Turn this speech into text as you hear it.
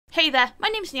there, my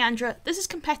name's Niandra, this is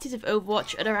competitive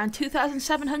Overwatch at around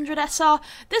 2700 SR.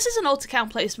 This is an alt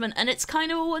account placement and it's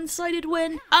kind of a one-sided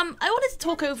win. I wanted to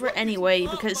talk over it anyway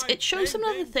because it shows some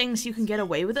of the things you can get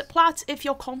away with at Plat if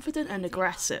you're confident and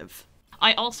aggressive.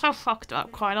 I also fucked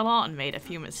up quite a lot and made a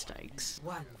few mistakes.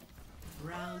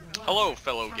 Hello,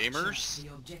 fellow gamers.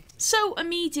 So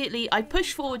immediately I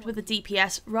push forward with the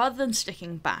DPS rather than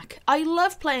sticking back. I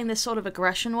love playing this sort of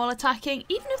aggression while attacking,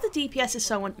 even if the DPS is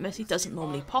someone Mercy doesn't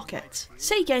normally pocket.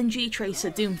 Say Genji,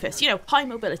 Tracer, Doomfist, you know, high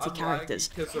mobility characters.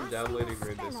 Because I'm downloading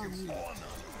Red Misses.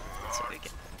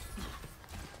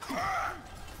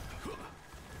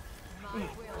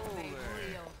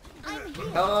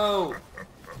 Hello!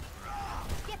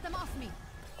 Get them off me!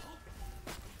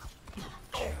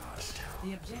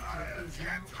 The objective is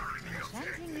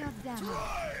enchanting your damage.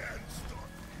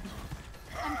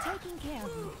 I'm taking care of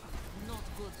you. Not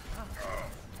good.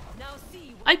 Now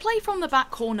see. I play from the back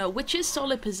corner, which is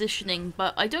solid positioning,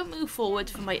 but I don't move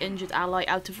forward for my injured ally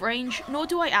out of range, nor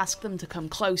do I ask them to come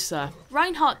closer.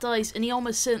 Reinhardt dies, and he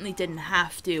almost certainly didn't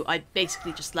have to. I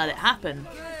basically just let it happen.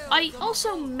 I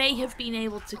also may have been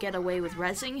able to get away with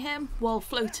rezzing him while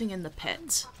floating in the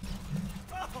pit.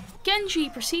 Genji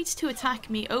proceeds to attack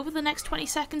me over the next 20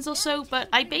 seconds or so, but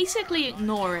I basically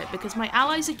ignore it because my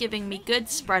allies are giving me good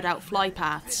spread out fly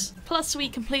paths. Plus we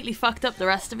completely fucked up the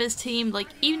rest of his team, like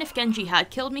even if Genji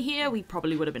had killed me here, we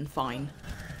probably would have been fine.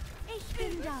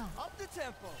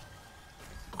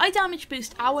 I damage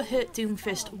boost our hurt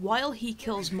Doomfist while he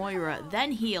kills Moira,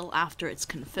 then heal after it's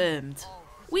confirmed.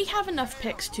 We have enough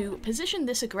picks to position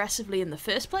this aggressively in the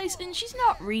first place, and she's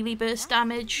not really burst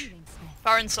damage.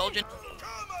 Foreign soldier.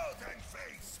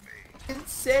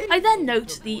 I then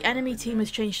note the enemy team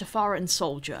has changed to Pharah and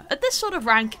Soldier. At this sort of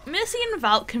rank, Mercy and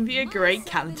Valk can be a great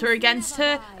counter against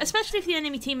her, especially if the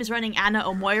enemy team is running Anna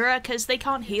or Moira because they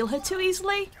can't heal her too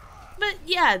easily. But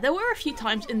yeah, there were a few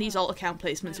times in these alt account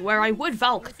placements where I would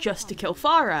Valk just to kill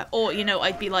Pharah, or you know,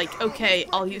 I'd be like, okay,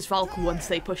 I'll use Valk once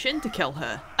they push in to kill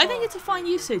her. I think it's a fine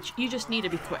usage, you just need to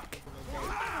be quick.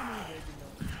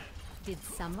 Did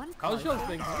someone How's your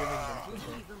Thanksgiving?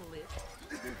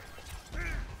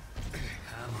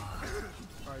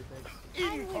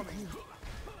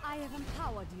 I have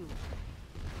empowered you.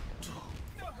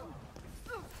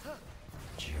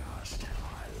 Just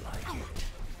how I like it.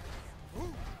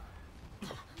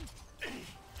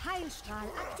 Heilstrahl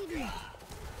aktiviert.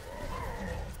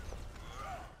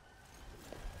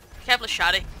 Careful,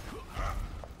 Shotty.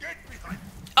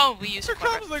 Oh, we used Here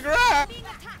comes the grab!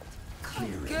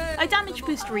 I damage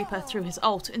boost Reaper through his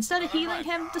ult, instead of healing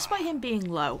him, despite him being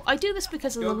low. I do this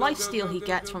because of the lifesteal he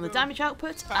gets from the damage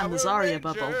output and the Zarya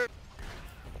bubble.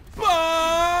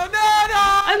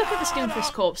 I look at the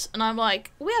Doomfist corpse and I'm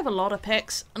like, we have a lot of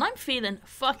picks and I'm feeling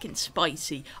fucking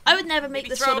spicy. I would never make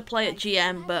this sort of play at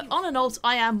GM, but on an ult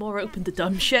I am more open to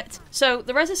dumb shit. So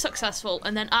the res is successful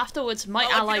and then afterwards my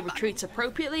ally retreats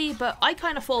appropriately, but I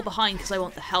kind of fall behind because I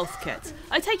want the health kit.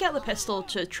 I take out the pistol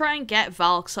to try and get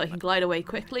Valk so I can glide away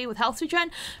quickly with health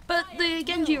regen, but the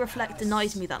Genji Reflect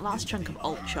denies me that last chunk of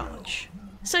ult charge.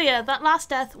 So yeah, that last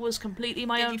death was completely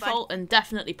my own fault and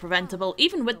definitely preventable,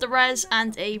 even with the res,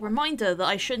 and a reminder that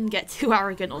I shouldn't get too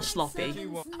arrogant or sloppy.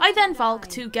 I then Valk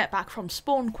to get back from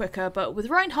spawn quicker, but with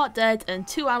Reinhardt dead and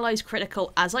 2 allies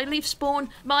critical as I leave spawn,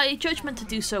 my judgment to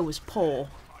do so was poor.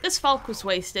 This Valk was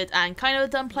wasted and kind of a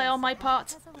dumb play on my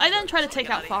part. I then try to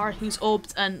take out Pharah who's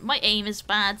orbed and my aim is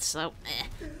bad, so eh.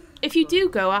 If you do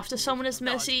go after someone as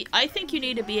Mercy, I think you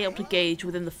need to be able to gauge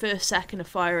within the first second of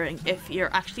firing if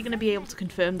you're actually going to be able to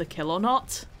confirm the kill or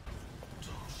not.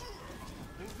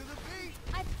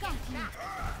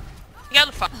 You got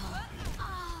the fuck.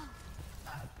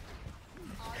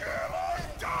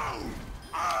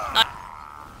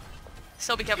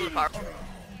 Still be careful of the power.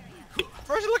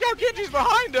 First, look how Genji's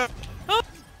behind him!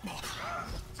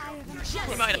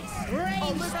 You might have.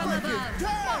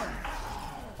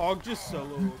 Hog just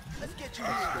solo. Let's get you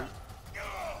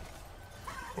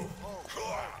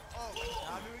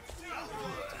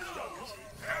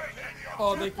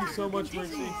Oh, thank you so much,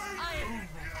 Mercy.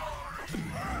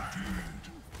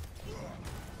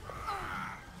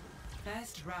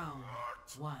 First round,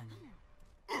 1.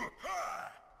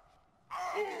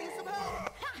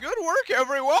 Good work,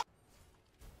 everyone!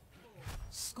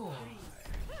 Score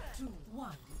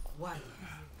 2-1-1.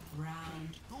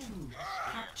 Round 2.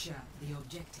 Capture the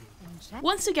objective.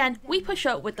 Once again, we push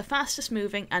up with the fastest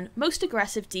moving and most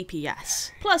aggressive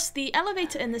DPS. Plus, the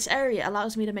elevator in this area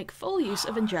allows me to make full use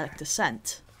of Angelic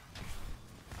Descent.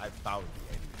 I found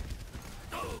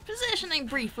the enemy. Positioning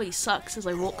briefly sucks as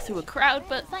I walk through a crowd,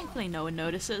 but thankfully no one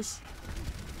notices.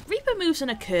 Reaper moves in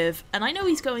a curve, and I know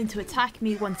he's going to attack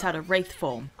me once out of Wraith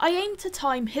form. I aim to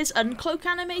time his uncloak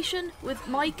animation with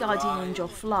my Guardian Angel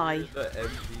fly.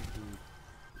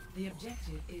 The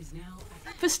objective is now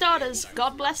For starters,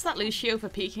 God bless that Lucio for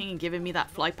peeking and giving me that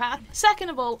fly path. Second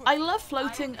of all, I love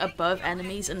floating above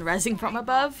enemies and rezzing from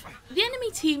above. The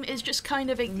enemy team is just kind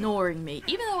of ignoring me,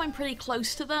 even though I'm pretty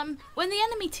close to them. When the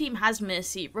enemy team has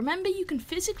Mercy, remember you can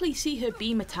physically see her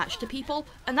beam attached to people,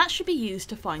 and that should be used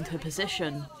to find her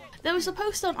position. There was a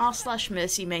post on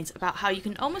r/Mercy mains about how you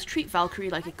can almost treat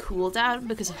Valkyrie like a cooldown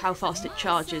because of how fast it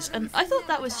charges, and I thought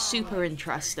that was super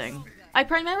interesting. I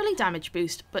primarily damage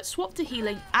boost, but swap to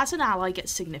healing as an ally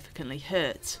gets significantly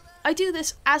hurt. I do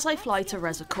this as I fly to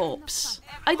res a corpse.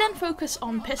 I then focus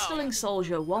on pistoling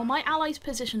Soldier while my allies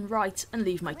position right and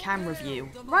leave my camera view.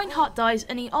 Reinhardt dies,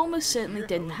 and he almost certainly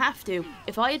didn't have to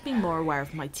if I had been more aware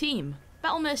of my team.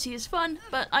 Battle Mercy is fun,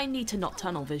 but I need to not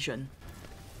tunnel vision.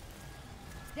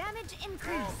 Damage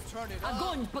increase.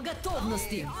 Огонь по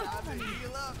готовности.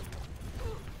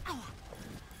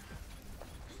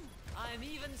 I'm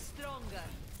even stronger.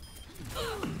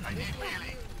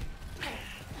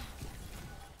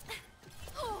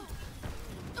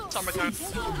 Summer time.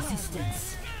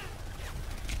 Resistance.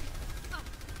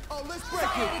 Oh, let's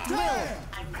break it.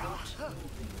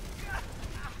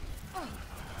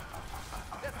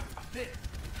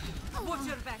 Watch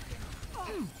your back.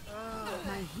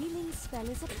 My healing spell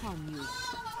is upon you.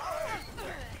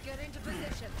 Get into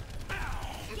position.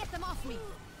 Get them off me.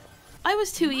 I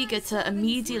was too eager to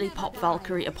immediately pop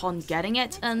Valkyrie upon getting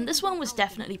it, and this one was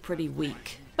definitely pretty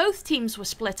weak. Both teams were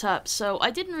split up, so I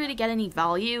didn't really get any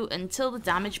value until the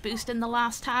damage boost in the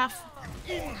last half.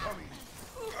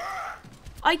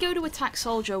 I go to attack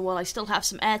Soldier while I still have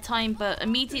some airtime, but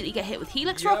immediately get hit with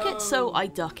Helix Rockets, so I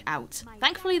duck out.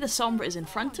 Thankfully the Sombra is in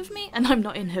front of me, and I'm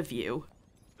not in her view.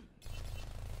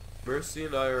 Mercy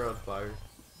and I are on fire.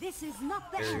 This is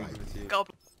not the There you end. can see it.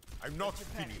 Goblin. I'm not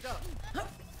finished.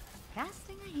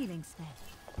 Casting a healing spell.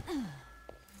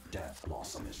 Death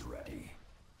Blossom is ready.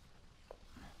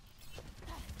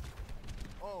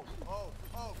 Oh, now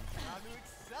to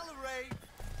accelerate.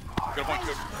 Good one,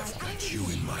 good. You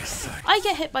in my sight. I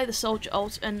get hit by the Soldier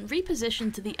ult and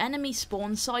reposition to the enemy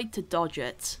spawn side to dodge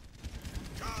it.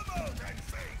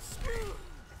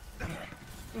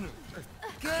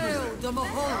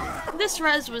 This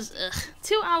res was ugh.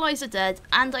 2 allies are dead,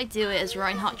 and I do it as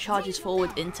Reinhardt charges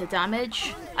forward into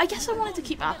damage. I guess I wanted to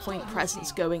keep our point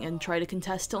presence going and try to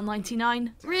contest till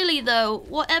 99. Really though,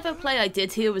 whatever play I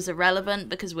did here was irrelevant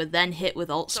because we're then hit with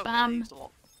ult spam.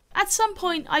 At some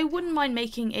point, I wouldn't mind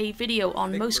making a video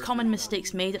on most common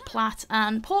mistakes made at Plat,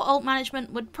 and poor ult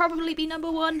management would probably be number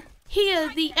 1.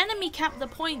 Here, the enemy capped the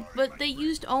point, but they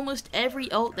used almost every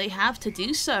ult they have to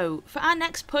do so. For our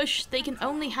next push, they can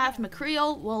only have McCree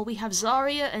ult, while we have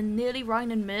Zarya and nearly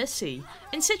Rein and Mercy.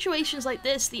 In situations like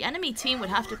this, the enemy team would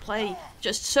have to play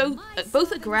just so,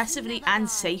 both aggressively and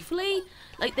safely.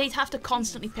 Like, they'd have to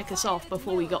constantly pick us off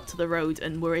before we got to the road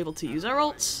and were able to use our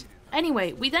ults.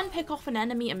 Anyway, we then pick off an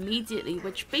enemy immediately,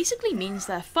 which basically means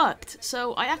they're fucked,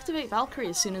 so I activate Valkyrie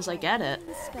as soon as I get it.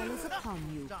 The spell is upon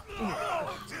you.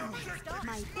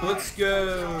 Let's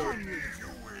go!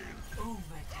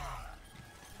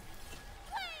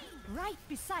 Right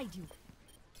beside you.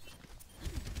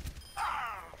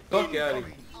 Fuck out of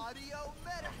here.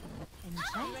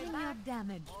 Enchanting your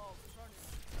damage.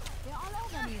 They're all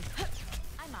over me.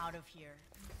 I'm out of here.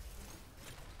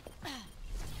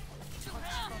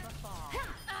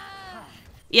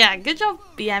 Yeah, good job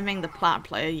BMing the Plat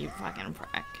player, you fucking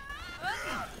prick.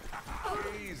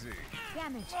 Easy.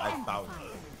 Damage I found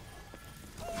amplified.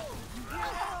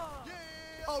 it.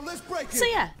 Oh, let's break it. So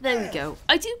yeah, there we go.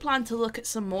 I do plan to look at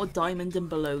some more Diamond and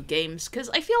Below games, because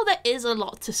I feel there is a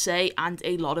lot to say and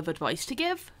a lot of advice to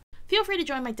give. Feel free to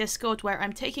join my Discord where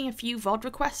I'm taking a few VOD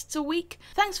requests a week.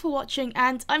 Thanks for watching,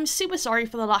 and I'm super sorry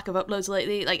for the lack of uploads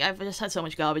lately. Like, I've just had so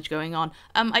much garbage going on.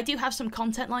 I do have some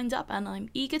content lined up and I'm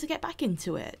eager to get back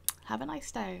into it. Have a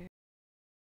nice day.